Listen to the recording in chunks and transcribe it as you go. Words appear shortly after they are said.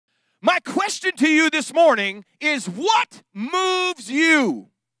question to you this morning is, what moves you?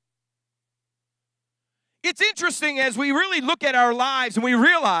 It's interesting as we really look at our lives and we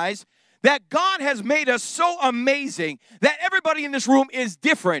realize that God has made us so amazing, that everybody in this room is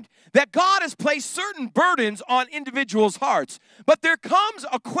different, that God has placed certain burdens on individuals' hearts. But there comes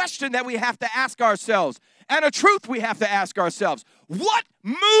a question that we have to ask ourselves, and a truth we have to ask ourselves. What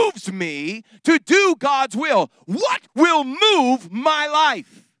moves me to do God's will? What will move my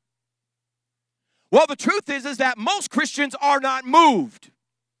life? Well, the truth is that most Christians are not moved.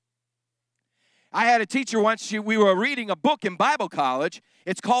 I had a teacher once, we were reading a book in Bible college.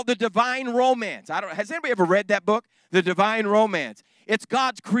 It's called The Divine Romance. Has anybody ever read that book? The Divine Romance. It's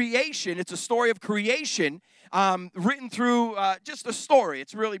God's creation. It's a story of creation written through just a story.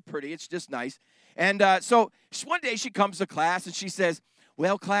 It's really pretty. It's just nice. And so one day she comes to class and she says,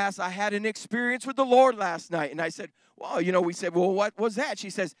 well, class, I had an experience with the Lord last night. And I said, well, we said, well, what was that? She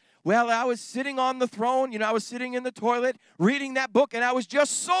says, well, I was sitting on the throne. I was sitting in the toilet reading that book, and I was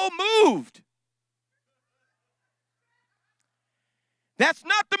just so moved. That's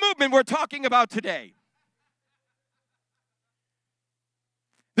not the movement we're talking about today.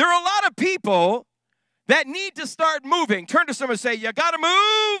 There are a lot of people that need to start moving. Turn to someone and say, you got to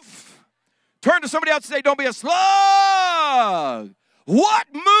move. Turn to somebody else and say, don't be a slug. What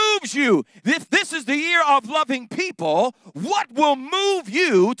moves you? If this is the year of loving people, what will move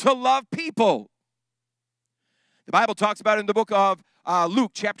you to love people? The Bible talks about it in the book of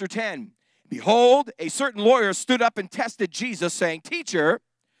Luke chapter 10. Behold, a certain lawyer stood up and tested Jesus, saying, Teacher,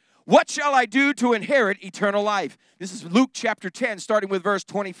 what shall I do to inherit eternal life? This is Luke chapter 10, starting with verse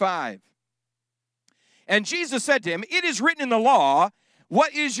 25. And Jesus said to him, it is written in the law,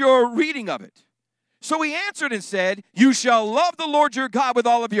 what is your reading of it? So he answered and said, you shall love the Lord your God with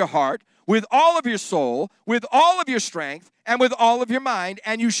all of your heart, with all of your soul, with all of your strength, and with all of your mind,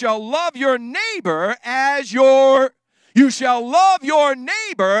 and you shall love your neighbor as your... You shall love your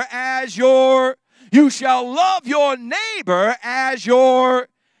neighbor as your... You shall love your neighbor as your...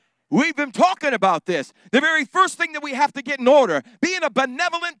 We've been talking about this. The very first thing that we have to get in order, being a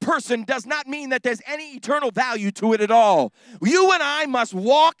benevolent person does not mean that there's any eternal value to it at all. You and I must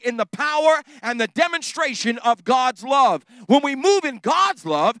walk in the power and the demonstration of God's love. When we move in God's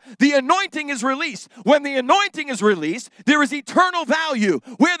love, the anointing is released. When the anointing is released, there is eternal value.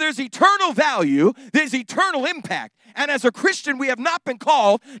 Where there's eternal value, there's eternal impact. And as a Christian, we have not been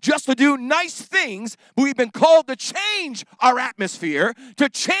called just to do nice things, but we've been called to change our atmosphere, to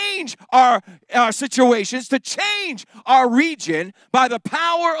change our situations, to change our region by the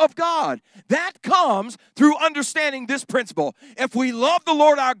power of God. That comes through understanding this principle. If we love the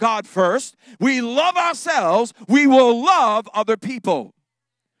Lord our God first, we love ourselves, we will love other people.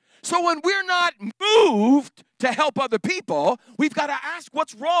 So when we're not moved to help other people, we've got to ask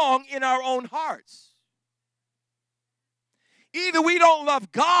what's wrong in our own hearts. Either we don't love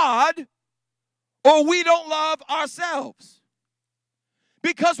God or we don't love ourselves.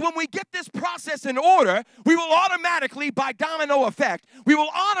 Because when we get this process in order, we will automatically, by domino effect, we will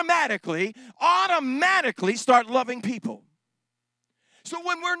automatically start loving people. So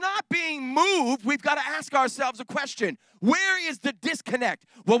when we're not being moved, we've got to ask ourselves a question. Where is the disconnect?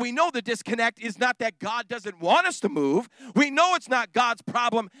 Well, we know the disconnect is not that God doesn't want us to move. We know it's not God's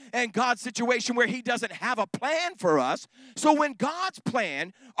problem and God's situation where he doesn't have a plan for us. So when God's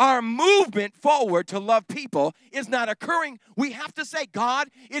plan, our movement forward to love people is not occurring, we have to say, God,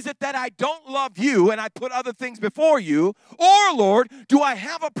 is it that I don't love you and I put other things before you? Or, Lord, do I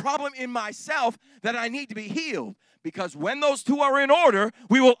have a problem in myself that I need to be healed? Because when those two are in order,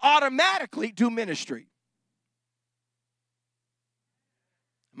 we will automatically do ministry.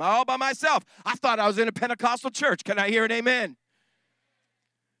 Am I all by myself? I thought I was in a Pentecostal church. Can I hear an amen?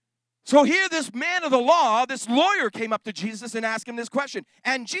 So here this man of the law, this lawyer came up to Jesus and asked him this question.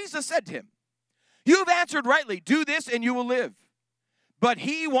 And Jesus said to him, you've answered rightly. Do this and you will live. But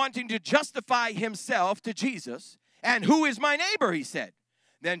he, wanting to justify himself to Jesus, and who is my neighbor, he said.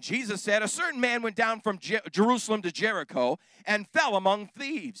 Then Jesus said, a certain man went down from Jerusalem to Jericho and fell among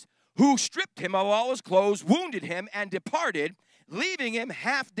thieves, who stripped him of all his clothes, wounded him, and departed, leaving him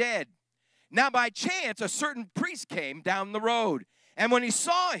half dead. Now by chance a certain priest came down the road, and when he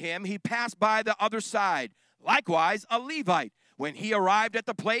saw him, he passed by the other side. Likewise a Levite, when he arrived at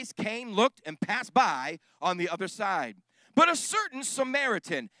the place, came, looked, and passed by on the other side. But a certain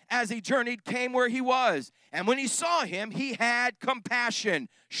Samaritan, as he journeyed, came where he was. And when he saw him, he had compassion.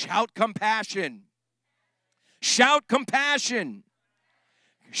 Shout compassion. Shout compassion.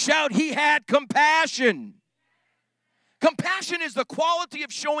 Shout, he had compassion. Compassion is the quality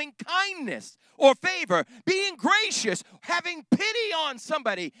of showing kindness or favor, being gracious, having pity on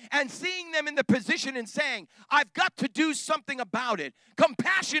somebody and seeing them in the position and saying, I've got to do something about it.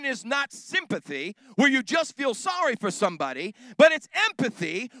 Compassion is not sympathy where you just feel sorry for somebody, but it's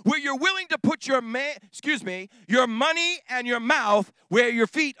empathy where you're willing to put your money and your mouth where your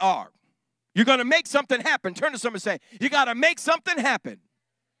feet are. You're going to make something happen. Turn to someone and say, you got to make something happen.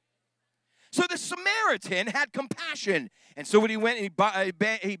 So the Samaritan had compassion. And so when he went,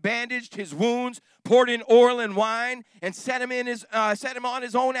 he bandaged his wounds, poured in oil and wine, and set him on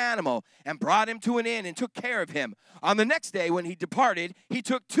his own animal, and brought him to an inn and took care of him. On the next day, when he departed, he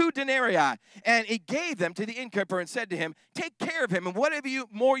took 2 denarii, and he gave them to the innkeeper and said to him, take care of him, and whatever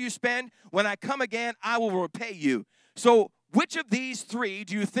more you spend, when I come again, I will repay you. So which of these 3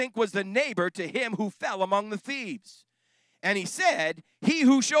 do you think was the neighbor to him who fell among the thieves? And he said, he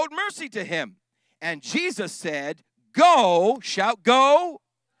who showed mercy to him. And Jesus said, go, shout go.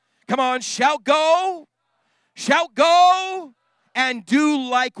 Come on, shout go. Shout go and do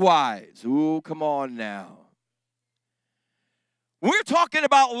likewise. Ooh, come on now. When we're talking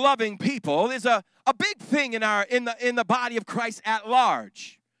about loving people, there's a big thing in the body of Christ at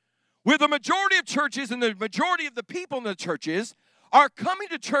large, where the majority of churches and the majority of the people in the churches are coming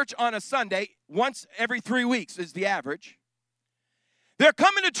to church on a Sunday once every 3 weeks is the average. They're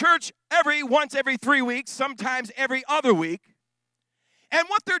coming to church once every 3 weeks, sometimes every other week. And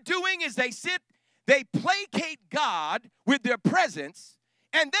what they're doing is they placate God with their presence,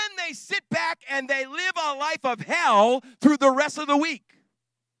 and then they sit back and they live a life of hell through the rest of the week.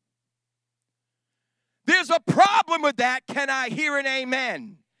 There's a problem with that. Can I hear an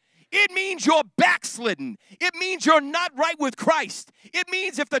amen? It means you're backslidden. It means you're not right with Christ. It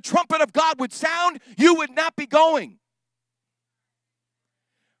means if the trumpet of God would sound, you would not be going.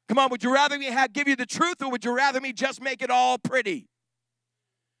 Come on, would you rather me give you the truth, or would you rather me just make it all pretty?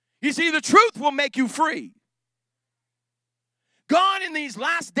 You see, the truth will make you free. God in these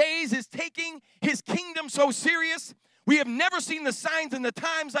last days is taking his kingdom so serious. We have never seen the signs and the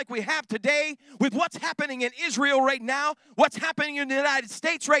times like we have today with what's happening in Israel right now, what's happening in the United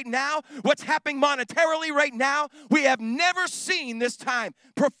States right now, what's happening monetarily right now. We have never seen this time.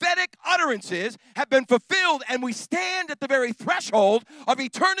 Prophetic utterances have been fulfilled, and we stand at the very threshold of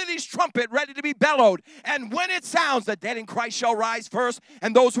eternity's trumpet ready to be bellowed. And when it sounds, the dead in Christ shall rise first,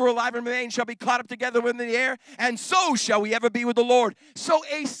 and those who are alive and remain shall be caught up together in the air, and so shall we ever be with the Lord. So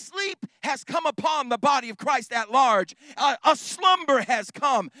a sleep has come upon the body of Christ at large. A slumber has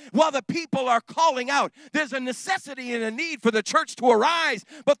come while the people are calling out. There's a necessity and a need for the church to arise,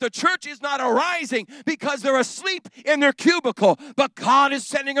 but the church is not arising because they're asleep in their cubicle. But God is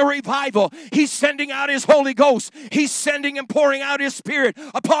sending a revival. He's sending out his Holy Ghost. He's sending and pouring out his Spirit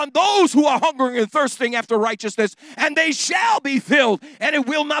upon those who are hungering and thirsting after righteousness, and they shall be filled. And it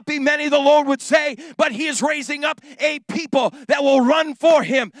will not be many, the Lord would say, but he is raising up a people that will run for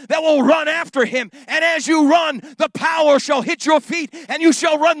him, that will run after him. And as you run, the power shall hit your feet, and you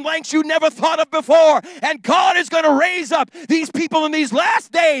shall run lengths you never thought of before. And God is going to raise up these people in these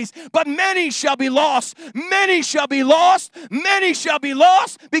last days, but many shall be lost. Many shall be lost. Many shall be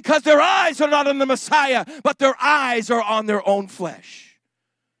lost because their eyes are not on the Messiah, but their eyes are on their own flesh.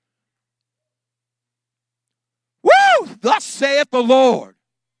 Woo! Thus saith the Lord.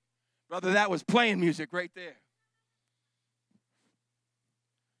 Brother, that was playing music right there.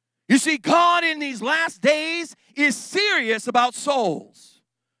 You see, God in these last days is serious about souls.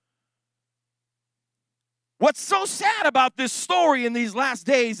 What's so sad about this story in these last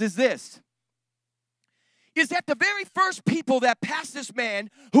days is this, is that the very first people that passed this man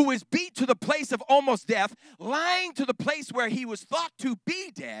who was beat to the place of almost death, lying to the place where he was thought to be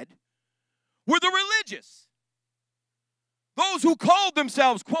dead, were the religious. Those who called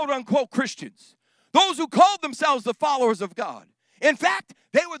themselves, quote-unquote, Christians. Those who called themselves the followers of God. In fact,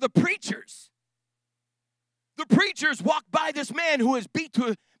 they were the preachers. The preachers walked by this man who was beat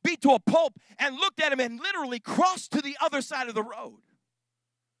to a pulp and looked at him and literally crossed to the other side of the road.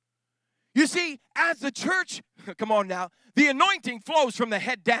 You see, as the church, come on now, the anointing flows from the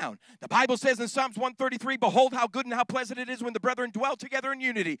head down. The Bible says in Psalms 133, behold how good and how pleasant it is when the brethren dwell together in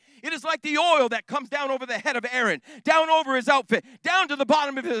unity. It is like the oil that comes down over the head of Aaron, down over his outfit, down to the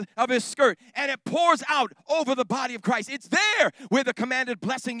bottom of his skirt, and it pours out over the body of Christ. It's there where the commanded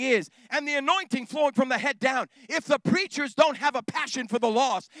blessing is, and the anointing flowing from the head down. If the preachers don't have a passion for the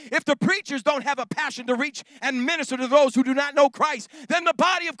lost, if the preachers don't have a passion to reach and minister to those who do not know Christ, then the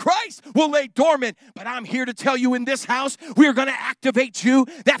body of Christ will will lay dormant. But I'm here to tell you in this house, we are going to activate you.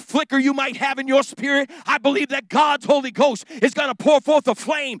 That flicker you might have in your spirit, I believe that God's Holy Ghost is going to pour forth a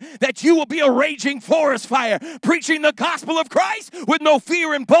flame, that you will be a raging forest fire, preaching the gospel of Christ with no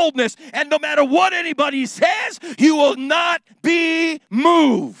fear and boldness. And no matter what anybody says, you will not be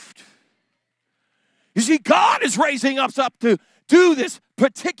moved. You see, God is raising us up to do this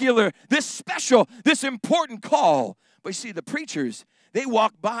particular, this special, this important call. But you see, the preachers, they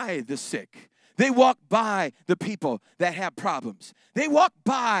walk by the sick. They walk by the people that have problems. They walk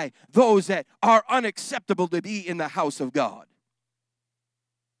by those that are unacceptable to be in the house of God.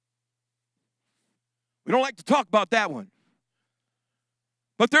 We don't like to talk about that one.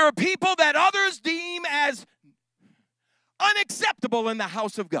 But there are people that others deem as unacceptable in the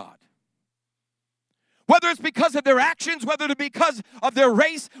house of God. Whether it's because of their actions, whether it be because of their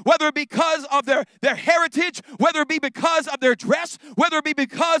race, whether it be because of their heritage, whether it be because of their dress, whether it be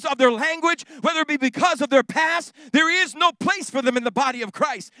because of their language, whether it be because of their past, there is no place for them in the body of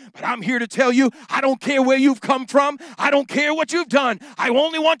Christ. But I'm here to tell you, I don't care where you've come from. I don't care what you've done. I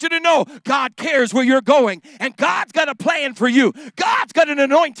only want you to know God cares where you're going. And God's got a plan for you. God's got an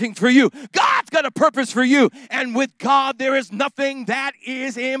anointing for you. God's got a purpose for you. And with God, there is nothing that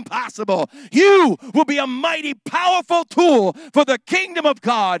is impossible. You will be a mighty, powerful tool for the kingdom of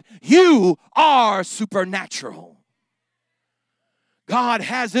God. You are supernatural. God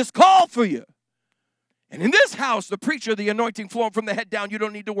has this call for you. And in this house, the preacher, the anointing flowing from the head down, you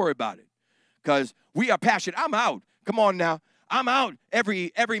don't need to worry about it because we are passionate. I'm out. Come on now. I'm out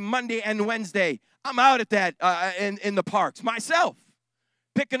every Monday and Wednesday. I'm out at that in the parks myself,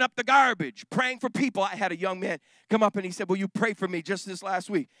 picking up the garbage, praying for people. I had a young man come up and he said, will you pray for me just this last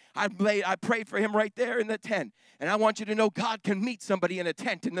week? I prayed for him right there in the tent. And I want you to know God can meet somebody in a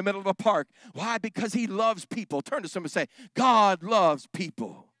tent in the middle of a park. Why? Because he loves people. Turn to someone and say, God loves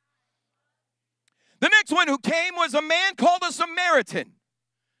people. The next one who came was a man called a Samaritan.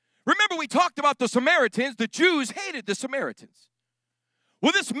 Remember, we talked about the Samaritans. The Jews hated the Samaritans.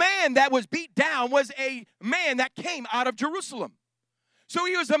 Well, this man that was beat down was a man that came out of Jerusalem. So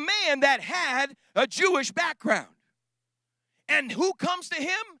he was a man that had a Jewish background. And who comes to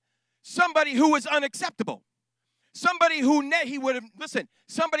him? Somebody who was unacceptable. Somebody who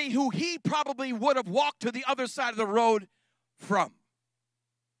somebody who he probably would have walked to the other side of the road from.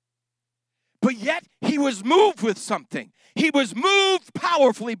 But yet he was moved with something. He was moved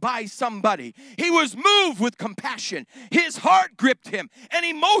powerfully by somebody. He was moved with compassion. His heart gripped him. An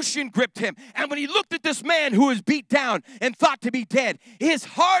emotion gripped him. And when he looked at this man who was beat down and thought to be dead, his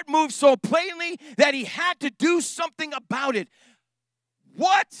heart moved so plainly that he had to do something about it.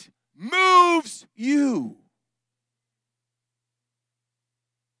 What moves you?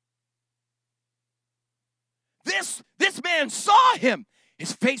 This man saw him.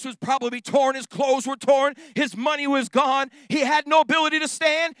 His face was probably torn. His clothes were torn. His money was gone. He had no ability to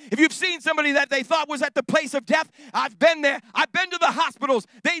stand. If you've seen somebody that they thought was at the place of death, I've been there. I've been to the hospitals.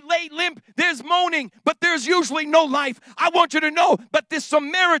 They lay limp. There's moaning, but there's usually no life. I want you to know, but this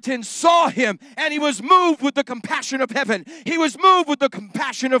Samaritan saw him, and he was moved with the compassion of heaven. He was moved with the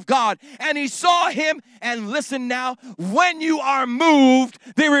compassion of God, and he saw him. And listen now, when you are moved,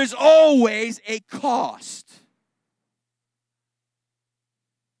 there is always a cost.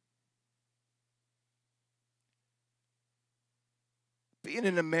 Being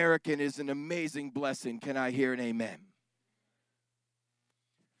an American is an amazing blessing. Can I hear an amen?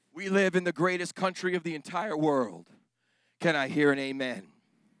 We live in the greatest country of the entire world. Can I hear an amen?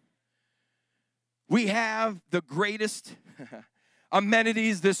 We have the greatest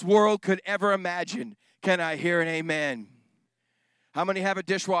amenities this world could ever imagine. Can I hear an amen? How many have a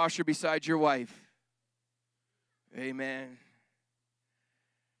dishwasher besides your wife? Amen.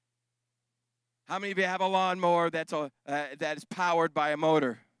 How many of you have a lawnmower that is powered by a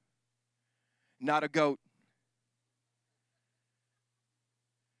motor? Not a goat.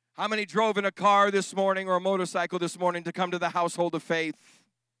 How many drove in a car this morning or a motorcycle this morning to come to the household of faith?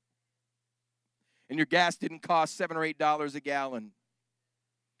 And your gas didn't cost $7 or $8 a gallon.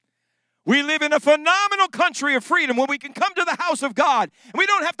 We live in a phenomenal country of freedom where we can come to the house of God and we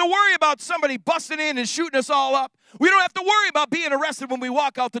don't have to worry about somebody busting in and shooting us all up. We don't have to worry about being arrested when we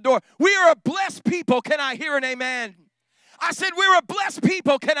walk out the door. We are a blessed people. Can I hear an amen? I said we're a blessed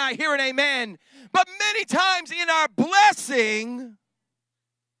people. Can I hear an amen? But many times in our blessing,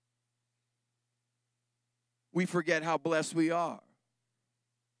 we forget how blessed we are.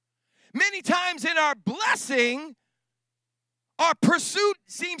 Many times in our blessing, our pursuit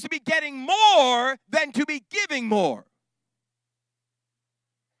seems to be getting more than to be giving more.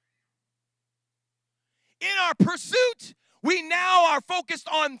 In our pursuit, We now are focused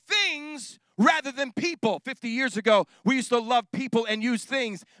on things rather than people. 50 years ago, we used to love people and use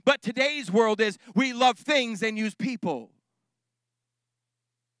things. But today's world is we love things and use people.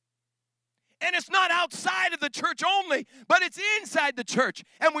 And it's not outside of the church only, but it's inside the church.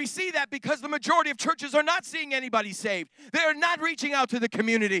 And we see that because the majority of churches are not seeing anybody saved. They are not reaching out to the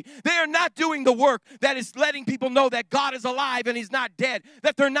community. They are not doing the work that is letting people know that God is alive and he's not dead.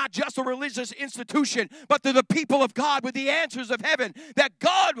 That they're not just a religious institution, but they're the people of God with the answers of heaven. That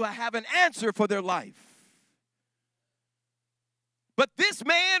God will have an answer for their life. But this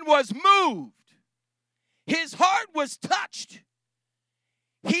man was moved. His heart was touched.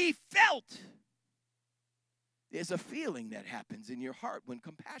 He felt. There's a feeling that happens in your heart when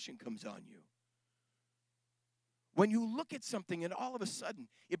compassion comes on you. When you look at something and all of a sudden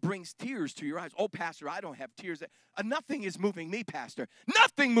it brings tears to your eyes. Oh, Pastor, I don't have tears. Nothing is moving me, Pastor.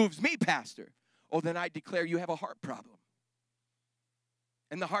 Nothing moves me, Pastor. Oh, then I declare you have a heart problem.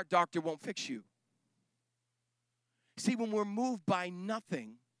 And the heart doctor won't fix you. See, when we're moved by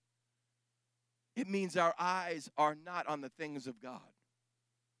nothing, it means our eyes are not on the things of God.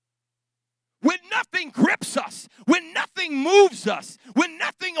 When nothing grips us, when nothing moves us, when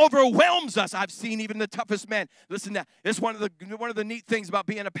nothing overwhelms us. I've seen even the toughest men. Listen, this is one of the neat things about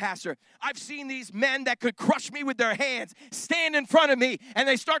being a pastor. I've seen these men that could crush me with their hands stand in front of me, and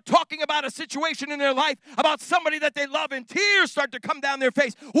they start talking about a situation in their life, about somebody that they love, and tears start to come down their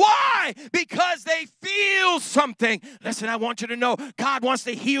face. Why? Because they feel something. Listen, I want you to know God wants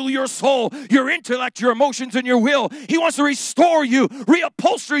to heal your soul, your intellect, your emotions, and your will. He wants to restore you,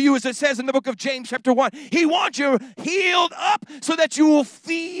 reupholster you, as it says in the book of James chapter 1. He wants you healed up so that you will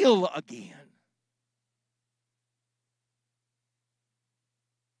feel again.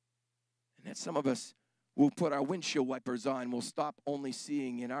 And that some of us will put our windshield wipers on. We'll stop only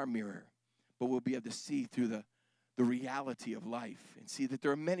seeing in our mirror, but we'll be able to see through the reality of life and see that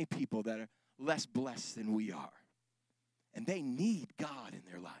there are many people that are less blessed than we are. And they need God in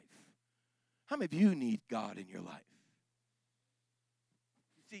their life. How many of you need God in your life?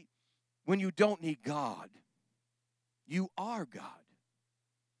 When you don't need God, you are God.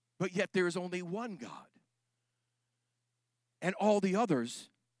 But yet there is only one God. And all the others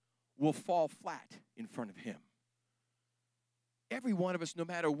will fall flat in front of him. Every one of us, no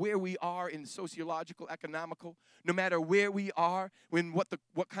matter where we are in sociological, economical, no matter where we are, when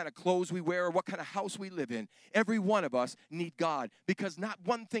what kind of clothes we wear or what kind of house we live in, every one of us need God, because not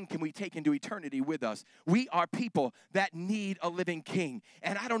one thing can we take into eternity with us. We are people that need a living king.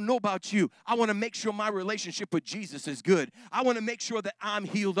 And I don't know about you. I want to make sure my relationship with Jesus is good. I want to make sure that I'm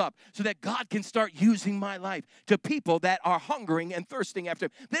healed up so that God can start using my life to people that are hungering and thirsting after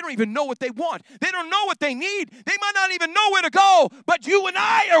him. They don't even know what they want. They don't know what they need. They might not even know where to go. But you and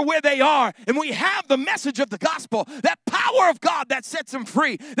I are where they are, and we have the message of the gospel, that power of God that sets them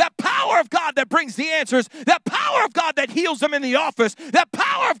free, that power of God that brings the answers, that power of God that heals them in the office, that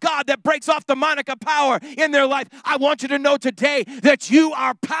power of God that breaks off demonic power in their life. I want you to know today that you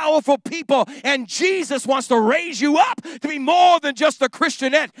are powerful people, and Jesus wants to raise you up to be more than just a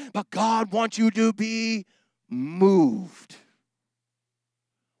Christianette, but God wants you to be moved.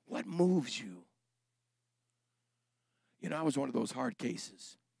 What moves you? You know, I was one of those hard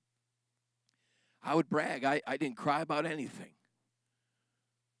cases. I would brag. I didn't cry about anything.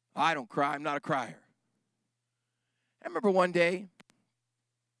 I don't cry. I'm not a crier. I remember one day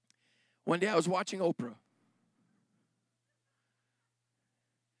I was watching Oprah.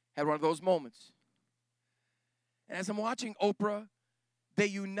 Had one of those moments. And as I'm watching Oprah, they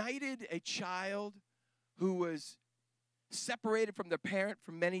united a child who was separated from their parent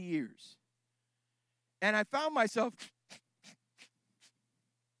for many years. And I found myself...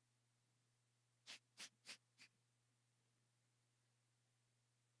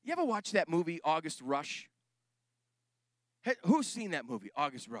 You ever watch that movie, August Rush? Who's seen that movie,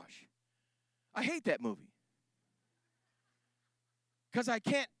 August Rush? I hate that movie. Because I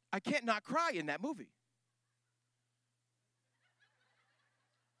can't not cry in that movie.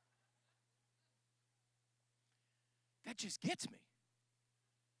 That just gets me.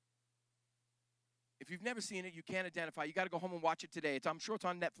 If you've never seen it, you can't identify. You got to go home and watch it today. I'm sure it's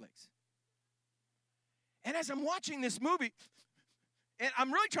on Netflix. And as I'm watching this movie, and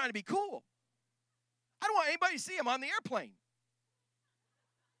I'm really trying to be cool. I don't want anybody to see him on the airplane.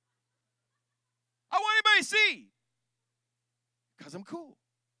 I want anybody to see. Because I'm cool.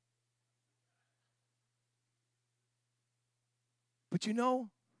 But you know,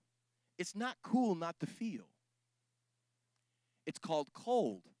 it's not cool not to feel. It's called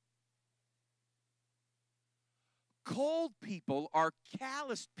cold. Cold people are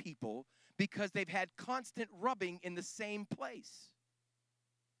calloused people because they've had constant rubbing in the same place.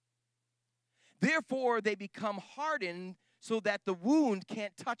 Therefore, they become hardened so that the wound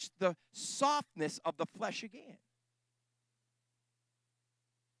can't touch the softness of the flesh again.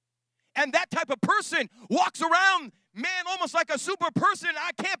 And that type of person walks around, man, almost like a super person.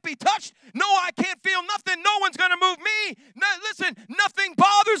 I can't be touched. No, I can't feel nothing. No one's going to move me. No, listen, nothing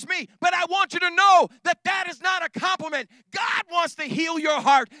bothers me. But I want you to know that that is not a compliment. God wants to heal your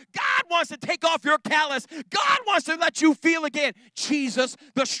heart. God wants to take off your callus. God wants to let you feel again. Jesus,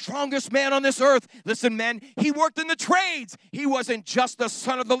 the strongest man on this earth. Listen, men, he worked in the trades. He wasn't just the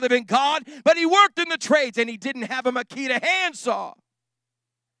son of the living God, but he worked in the trades, and he didn't have a Makita handsaw.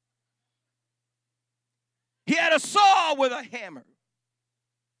 He had a saw with a hammer.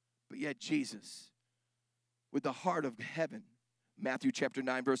 But yet Jesus, with the heart of heaven, Matthew chapter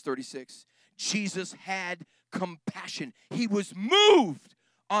 9, verse 36, Jesus had compassion. He was moved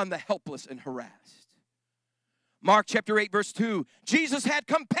on the helpless and harassed. Mark chapter 8, verse 2, Jesus had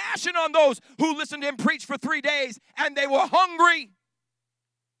compassion on those who listened to him preach for 3 days, and they were hungry.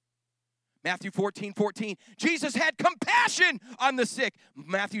 Matthew 14:14, Jesus had compassion on the sick.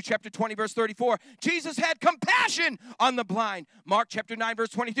 Matthew chapter 20, verse 34, Jesus had compassion on the blind. Mark chapter 9, verse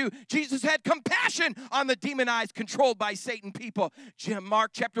 22, Jesus had compassion on the demonized, controlled by Satan people.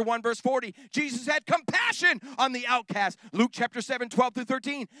 Mark chapter 1, verse 40, Jesus had compassion on the outcast. Luke chapter 7, 12 through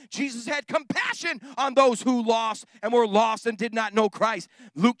 13, Jesus had compassion on those who lost and were lost and did not know Christ.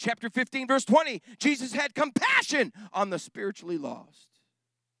 Luke chapter 15, verse 20, Jesus had compassion on the spiritually lost.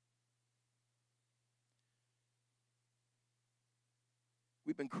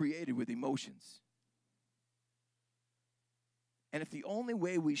 We've been created with emotions. And if the only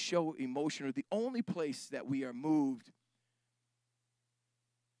way we show emotion, or the only place that we are moved,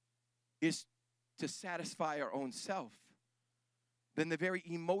 is to satisfy our own self, then the very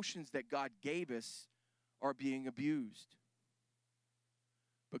emotions that God gave us are being abused.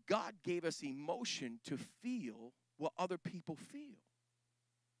 But God gave us emotion to feel what other people feel.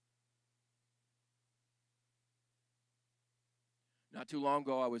 Not too long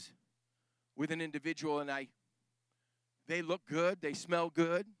ago, I was with an individual, and they look good, they smell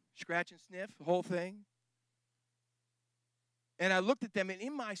good, scratch and sniff, the whole thing. And I looked at them, and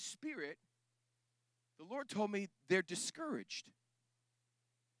in my spirit, the Lord told me they're discouraged.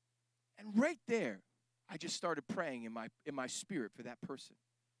 And right there, I just started praying in my spirit for that person.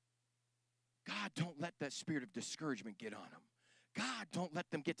 God, don't let that spirit of discouragement get on them. God, don't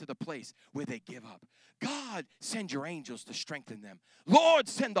let them get to the place where they give up. God, send your angels to strengthen them. Lord,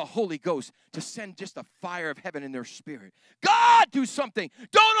 send the Holy Ghost to send just a fire of heaven in their spirit. God, do something.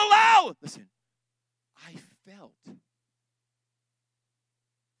 Don't allow. Listen, I felt.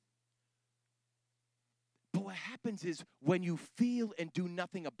 But what happens is when you feel and do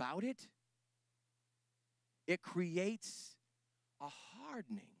nothing about it, it creates a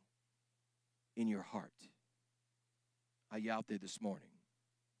hardening in your heart. Are you out there this morning?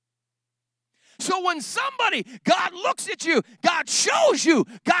 So when somebody, God looks at you, God shows you,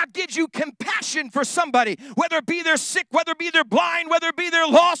 God gives you compassion for somebody, whether it be they're sick, whether it be they're blind, whether it be they're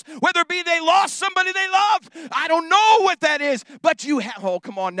lost, whether it be they lost somebody they loved. I don't know what that is, but you have, oh,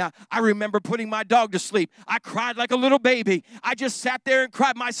 come on now. I remember putting my dog to sleep. I cried like a little baby. I just sat there and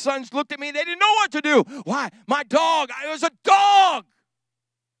cried. My sons looked at me and they didn't know what to do. Why? My dog, it was a dog.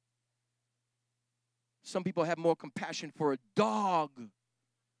 Some people have more compassion for a dog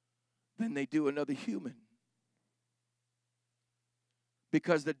than they do another human.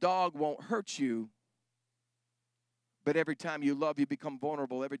 Because the dog won't hurt you, but every time you love, you become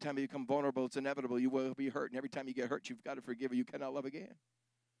vulnerable. Every time you become vulnerable, it's inevitable. You will be hurt. And every time you get hurt, you've got to forgive or you cannot love again.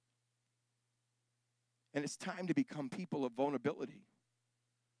 And it's time to become people of vulnerability.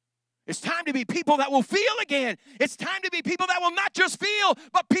 It's time to be people that will feel again. It's time to be people that will not just feel,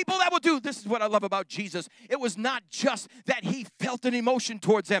 but people that will do. This is what I love about Jesus. It was not just that he felt an emotion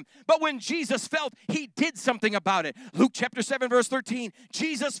towards them, but when Jesus felt, he did something about it. Luke chapter 7, verse 13,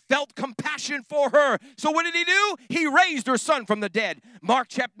 Jesus felt compassion for her. So what did he do? He raised her son from the dead.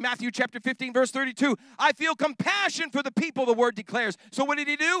 Matthew chapter 15, verse 32, I feel compassion for the people, the word declares. So what did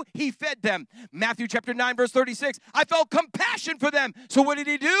he do? He fed them. Matthew chapter 9, verse 36, I felt compassion for them. So what did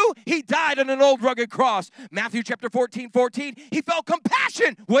he do? He died on an old rugged cross. Matthew chapter 14, he felt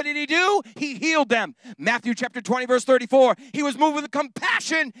compassion. What did he do? He healed them. Matthew chapter 20, verse 34, he was moved with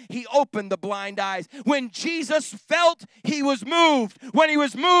compassion. He opened the blind eyes. When Jesus felt, he was moved. When he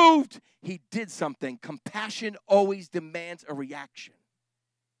was moved, he did something. Compassion always demands a reaction.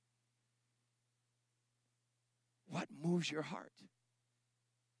 What moves your heart?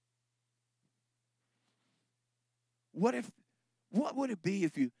 What would it be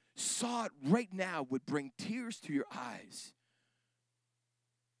if you saw it right now would bring tears to your eyes.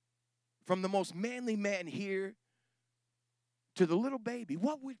 From the most manly man here to the little baby,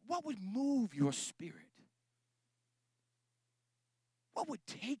 what would move your spirit? What would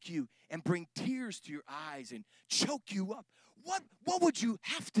take you and bring tears to your eyes and choke you up? What would you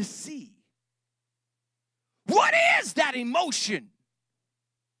have to see? What is that emotion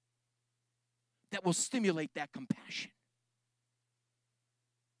that will stimulate that compassion?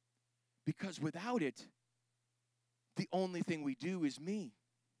 Because without it, the only thing we do is me.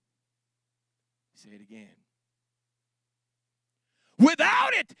 Say it again.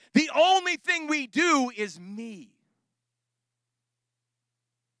 Without it, the only thing we do is me.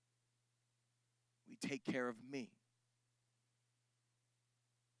 We take care of me.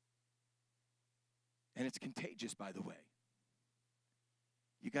 And it's contagious, by the way.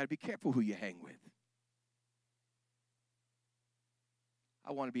 You got to be careful who you hang with.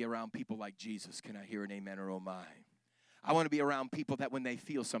 I want to be around people like Jesus. Can I hear an amen or oh my? I want to be around people that when they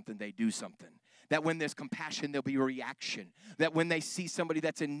feel something, they do something. That when there's compassion, there'll be a reaction. That when they see somebody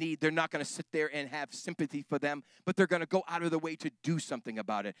that's in need, they're not going to sit there and have sympathy for them, but they're going to go out of their way to do something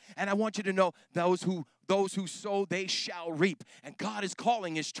about it. And I want you to know, those who sow, they shall reap. And God is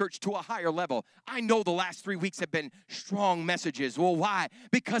calling his church to a higher level. I know the last 3 weeks have been strong messages. Well, why?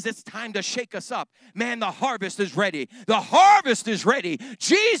 Because it's time to shake us up. Man, the harvest is ready. The harvest is ready.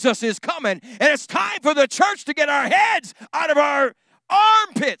 Jesus is coming. And it's time for the church to get our heads out of our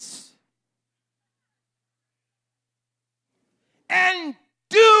armpits and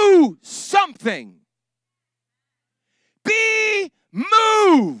do something. Be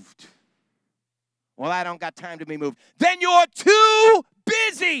moved. Well, I don't got time to be moved. Then you're too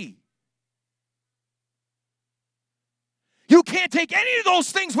busy. You can't take any of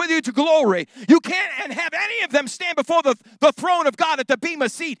those things with you to glory. You can't and have any of them stand before the throne of God at the bema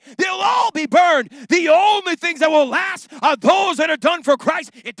seat. They'll all be burned. The only things that will last are those that are done for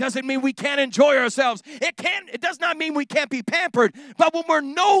Christ. It doesn't mean we can't enjoy ourselves. It does not mean we can't be pampered. But when we're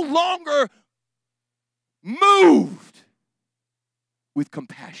no longer moved with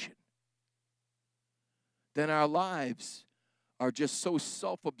compassion, then our lives are just so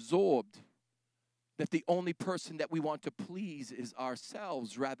self-absorbed that the only person that we want to please is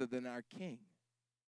ourselves rather than our King.